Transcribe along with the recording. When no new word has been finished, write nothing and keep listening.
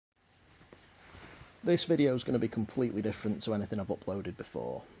This video is going to be completely different to anything I've uploaded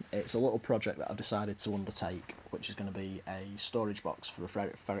before. It's a little project that I've decided to undertake, which is going to be a storage box for a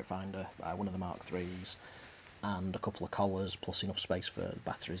Ferret Finder, one of the Mark IIIs, and a couple of collars, plus enough space for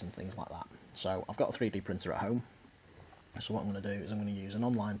batteries and things like that. So I've got a 3D printer at home, so what I'm going to do is I'm going to use an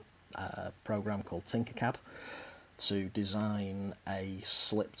online program called Tinkercad to design a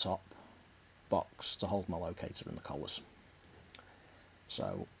slip-top box to hold my locator and the collars.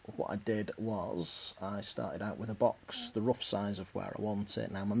 So what I did was I started out with a box, the rough size of where I want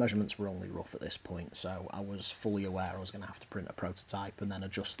it. Now my measurements were only rough at this point, so I was fully aware I was going to have to print a prototype and then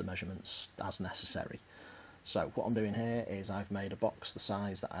adjust the measurements as necessary. So what I'm doing here is I've made a box the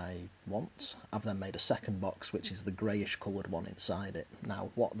size that I want. I've then made a second box, which is the greyish coloured one inside it. Now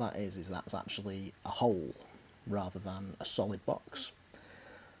what that is that's actually a hole rather than a solid box.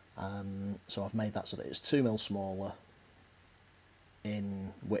 So I've made that so that it's 2mm smaller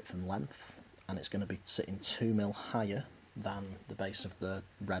in width and length, and it's going to be sitting 2mm higher than the base of the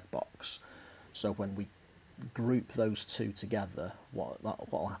red box. So when we group those two together, what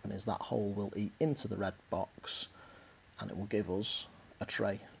will happen is that hole will eat into the red box and it will give us a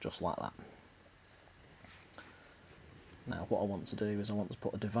tray just like that. Now what I want to do is I want to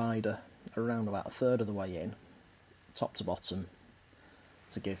put a divider around about a third of the way in, top to bottom,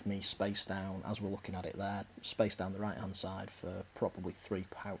 to give me space down, as we're looking at it there, space down the right hand side for probably 3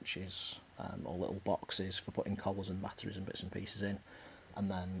 pouches or little boxes for putting collars and batteries and bits and pieces in,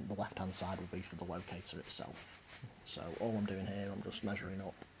 and then the left hand side will be for the locator itself. So all I'm doing here, I'm just measuring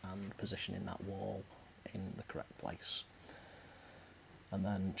up and positioning that wall in the correct place. And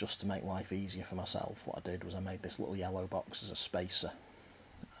then just to make life easier for myself, what I did was I made this little yellow box as a spacer.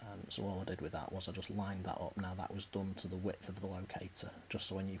 So all I did with that was I just lined that up. Now that was done to the width of the locator, just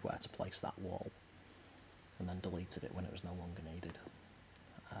so I knew where to place that wall, and then deleted it when it was no longer needed.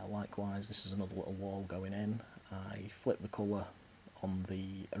 Likewise, this is another little wall going in. I flipped the colour on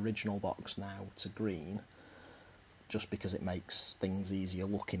the original box now to green, just because it makes things easier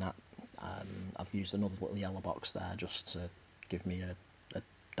looking at. I've used another little yellow box there just to give me a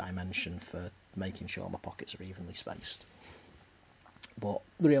dimension for making sure my pockets are evenly spaced. But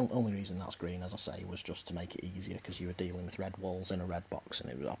the only reason that's green, as I say, was just to make it easier, because you were dealing with red walls in a red box,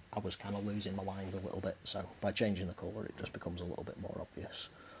 and I was kind of losing the lines a little bit, so by changing the colour it just becomes a little bit more obvious.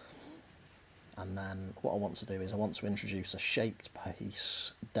 And then what I want to do is I want to introduce a shaped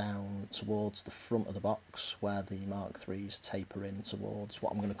piece down towards the front of the box, where the Mark IIIs taper in towards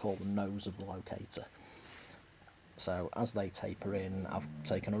what I'm going to call the nose of the locator. So as they taper in, I've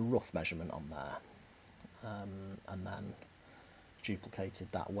taken a rough measurement on there, and then duplicated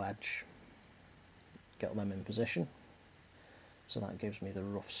that wedge, get them in position, so that gives me the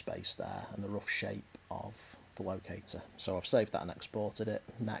rough space there and the rough shape of the locator. So I've saved that and exported it.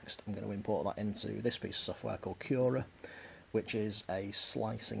 Next I'm going to import that into this piece of software called Cura, which is a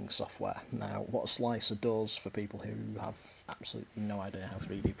slicing software. Now what a slicer does, for people who have absolutely no idea how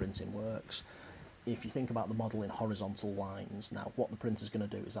 3D printing works, if you think about the model in horizontal lines, now what the printer's going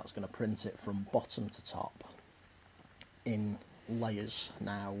to do is that's going to print it from bottom to top in layers.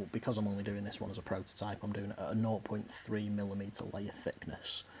 Now because I'm only doing this one as a prototype, I'm doing it at a 0.3mm layer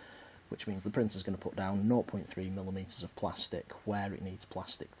thickness, which means the printer's going to put down 0.3mm of plastic where it needs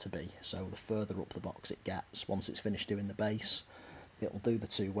plastic to be. So the further up the box it gets, once it's finished doing the base, it'll do the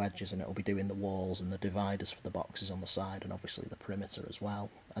 2 wedges and it'll be doing the walls and the dividers for the boxes on the side, and obviously the perimeter as well.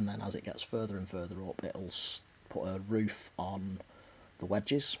 And then as it gets further and further up, it'll put a roof on the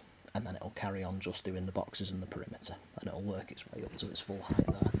wedges, and then it'll carry on just doing the boxes and the perimeter, and it'll work its way up to its full height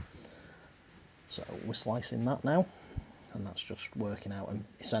there. So we're slicing that now, and that's just working out and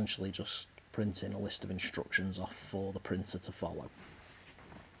essentially just printing a list of instructions off for the printer to follow.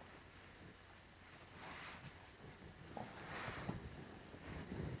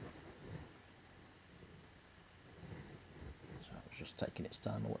 So it's just taking its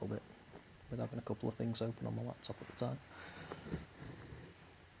time a little bit with having a couple of things open on the laptop at the time.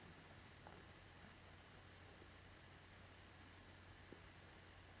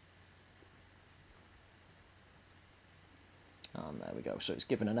 And there we go, so it's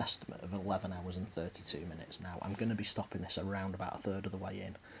given an estimate of 11 hours and 32 minutes. Now I'm going to be stopping this around about a third of the way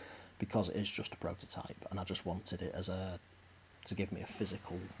in, because it is just a prototype and I just wanted it as to give me a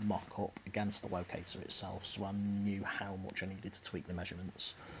physical mock-up against the locator itself, so I knew how much I needed to tweak the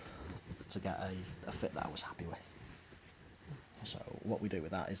measurements to get a fit that I was happy with. So what we do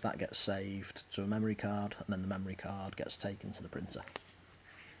with that is that gets saved to a memory card, and then the memory card gets taken to the printer.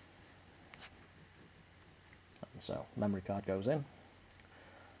 So memory card goes in.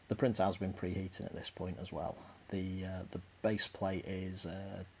 The printer has been preheating at this point as well. The base plate is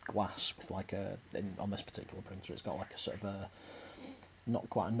glass with like on this particular printer it's got like a sort of a, not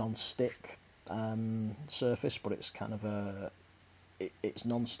quite a non-stick surface, but it's kind of it's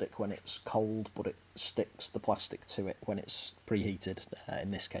non-stick when it's cold, but it sticks the plastic to it when it's preheated.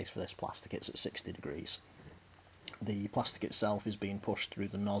 In this case, for this plastic, it's at 60 degrees. The plastic itself is being pushed through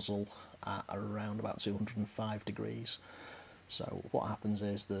the nozzle at around about 205 degrees. So what happens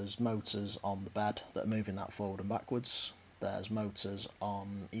is there's motors on the bed that are moving that forward and backwards. There's motors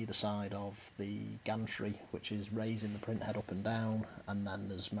on either side of the gantry, which is raising the print head up and down, and then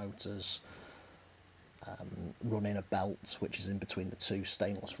there's motors running a belt which is in between the two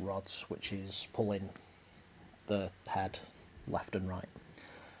stainless rods, which is pulling the head left and right.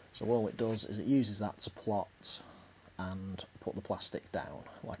 So all it does is it uses that to plot and put the plastic down.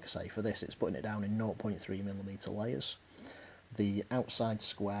 Like I say, for this it's putting it down in 0.3mm layers. The outside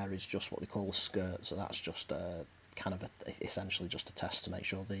square is just what they call a skirt, so that's just essentially just a test to make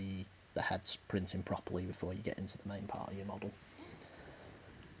sure the head's printing properly before you get into the main part of your model.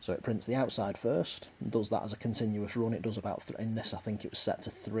 So it prints the outside first, and does that as a continuous run. It does about, in this I think it was set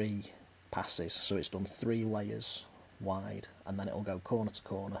to 3 passes, so it's done 3 layers wide, and then it'll go corner to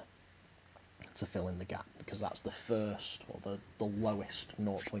corner to fill in the gap, because that's the first, or the lowest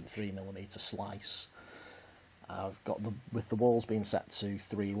 0.3mm slice. I've got with the walls being set to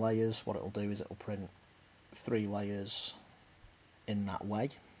 3 layers, what it'll do is it'll print 3 layers in that way,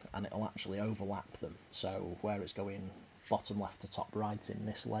 and it'll actually overlap them. So where it's going bottom left to top right in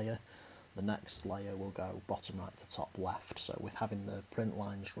this layer, the next layer will go bottom right to top left. So with having the print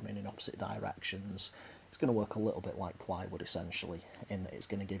lines running in opposite directions, it's going to work a little bit like plywood essentially, in that it's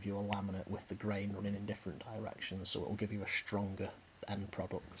going to give you a laminate with the grain running in different directions, so it will give you a stronger end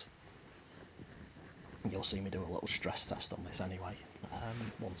product. You'll see me do a little stress test on this anyway,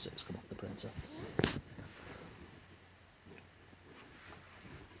 once it's come off the printer.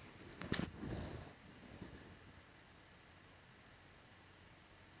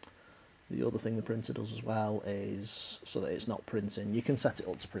 The other thing the printer does as well is, so that it's not printing, you can set it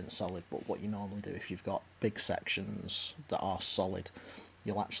up to print solid, but what you normally do if you've got big sections that are solid,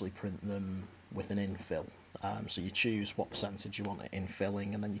 you'll actually print them with an infill. So you choose what percentage you want it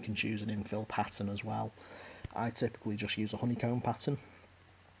infilling, and then you can choose an infill pattern as well. I typically just use a honeycomb pattern,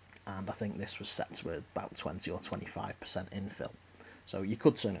 and I think this was set to about 20 or 25% infill. So you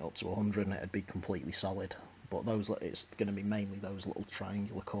could turn it up to 100 and it'd be completely solid, but it's going to be mainly those little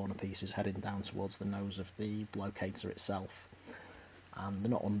triangular corner pieces heading down towards the nose of the locator itself. And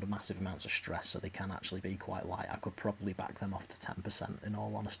they're not under massive amounts of stress, so they can actually be quite light. I could probably back them off to 10% in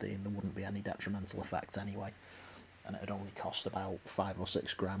all honesty, and there wouldn't be any detrimental effect anyway. And it'd only cost about 5 or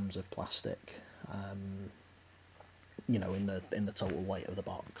 6 grams of plastic, in the total weight of the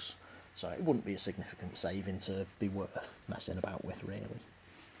box. So it wouldn't be a significant saving to be worth messing about with, really.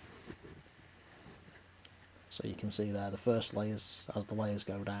 So you can see there the first layers, as the layers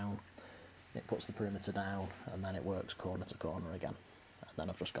go down, it puts the perimeter down, and then it works corner to corner again. And then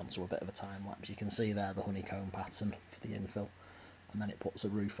I've just gone to a bit of a time lapse. You can see there the honeycomb pattern for the infill, and then it puts a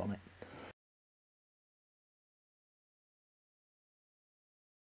roof on it.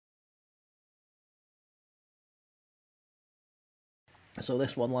 So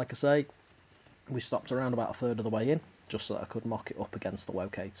this one, like I say, we stopped around about a third of the way in, just so that I could mock it up against the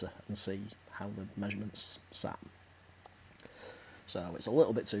locator and see how the measurements sat. So it's a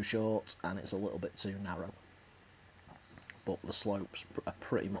little bit too short and it's a little bit too narrow, but the slopes are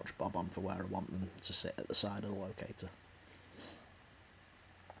pretty much bob on for where I want them to sit at the side of the locator.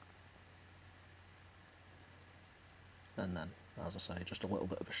 And then, as I say, just a little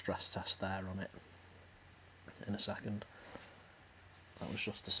bit of a stress test there on it in a second. That was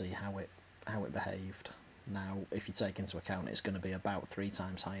just to see how it behaved. Now, if you take into account it's going to be about 3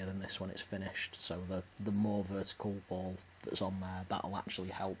 times higher than this when it's finished, so the more vertical wall that's on there, that'll actually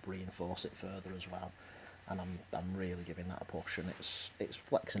help reinforce it further as well. And I'm really giving that a push, and it's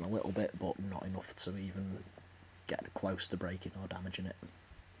flexing a little bit, but not enough to even get close to breaking or damaging it.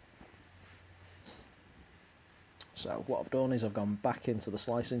 So what I've done is I've gone back into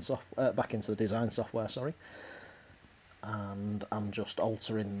the design software, sorry, and I'm just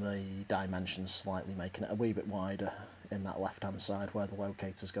altering the dimensions slightly, making it a wee bit wider in that left hand side where the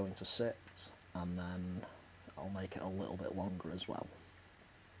locator's going to sit, and then I'll make it a little bit longer as well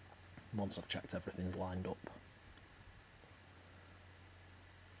once I've checked everything's lined up.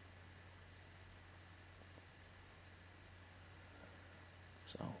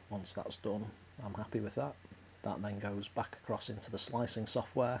 So once that's done, I'm happy with that. That then goes back across into the slicing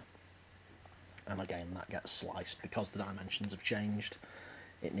software, and again that gets sliced because the dimensions have changed.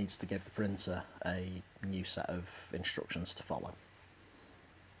 It needs to give the printer a new set of instructions to follow.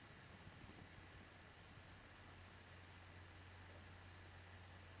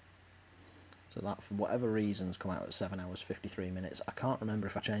 So that, for whatever reasons, come out at 7 hours 53 minutes. I can't remember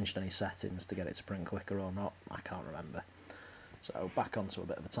if I changed any settings to get it to print quicker or not. I can't remember. So back onto a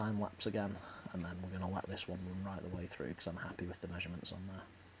bit of a time lapse again, and then we're going to let this one run right the way through because I'm happy with the measurements on there.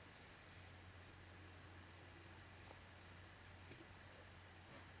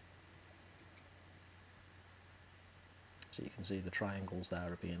 So you can see the triangles there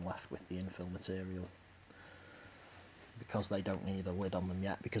are being left with the infill material, because they don't need a lid on them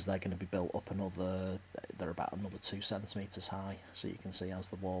yet, because they're going to be built up another, they're about another 2 centimetres high. So you can see as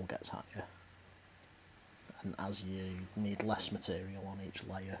the wall gets higher, and as you need less material on each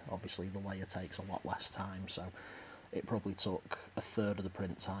layer, obviously the layer takes a lot less time, so it probably took a third of the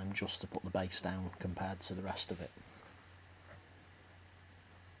print time just to put the base down compared to the rest of it.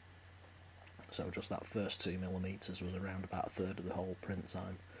 So just that first 2mm was around about a third of the whole print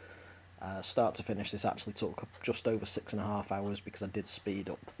time. Start to finish, this actually took just over 6.5 hours because I did speed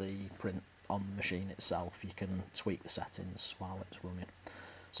up the print on the machine itself. You can tweak the settings while it's running.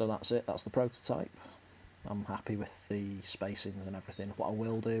 So that's it, that's the prototype. I'm happy with the spacings and everything. What I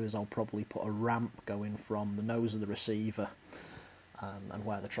will do is I'll probably put a ramp going from the nose of the receiver and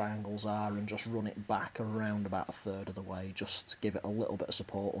where the triangles are, and just run it back around about a third of the way, just to give it a little bit of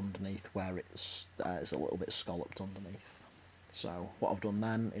support underneath where it's a little bit scalloped underneath. So what I've done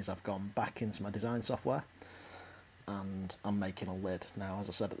then is I've gone back into my design software and I'm making a lid. Now, as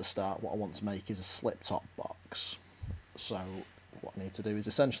I said at the start, what I want to make is a slip top box. So what I need to do is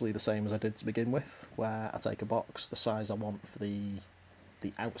essentially the same as I did to begin with, where I take a box, the size I want for the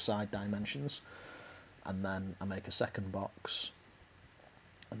outside dimensions, and then I make a second box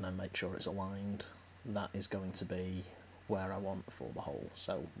and then make sure it's aligned. That is going to be where I want for the hole.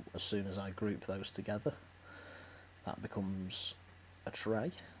 So as soon as I group those together, that becomes a tray.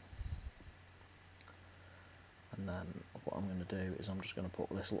 And then what I'm going to do is I'm just going to put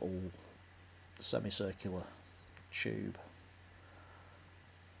this little semicircular tube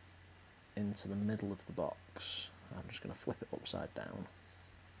into the middle of the box. I'm just going to flip it upside down,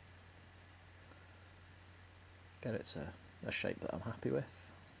 get it to a shape that I'm happy with,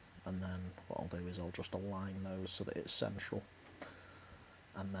 and then what I'll do is I'll just align those so that it's central,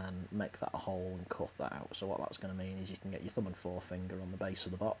 and then make that a hole and cut that out. So what that's going to mean is you can get your thumb and forefinger on the base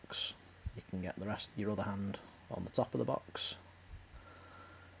of the box, you can get the rest, your other hand on the top of the box,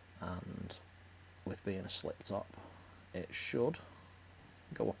 and with being a slip top, it should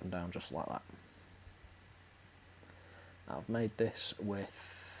go up and down just like that. Now, I've made this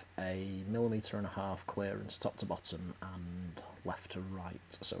with a 1.5mm clearance top to bottom and left to right,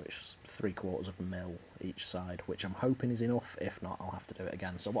 so it's 3/4 of a mil each side, which I'm hoping is enough. If not, I'll have to do it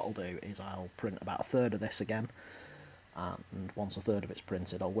again. So what I'll do is I'll print about a third of this again, and once a third of it's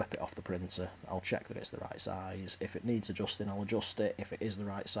printed, I'll whip it off the printer, I'll check that it's the right size. If it needs adjusting, I'll adjust it. If it is the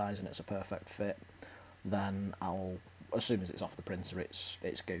right size and it's a perfect fit, then as soon as it's off the printer,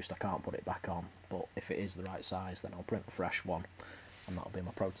 it's goosed, I can't put it back on. But if it is the right size, then I'll print a fresh one, and that'll be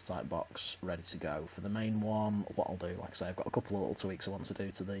my prototype box ready to go. For the main one, what I'll do, like I say, I've got a couple of little tweaks I want to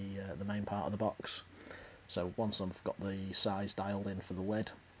do to the main part of the box. So once I've got the size dialed in for the lid,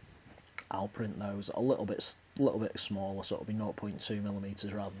 I'll print those a little bit smaller, so it'll be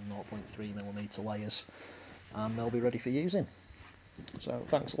 0.2mm rather than 0.3mm layers, and they'll be ready for using. So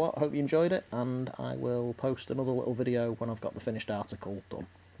thanks a lot, hope you enjoyed it, and I will post another little video when I've got the finished article done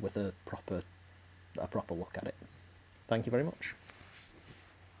with a proper look at it. Thank you very much.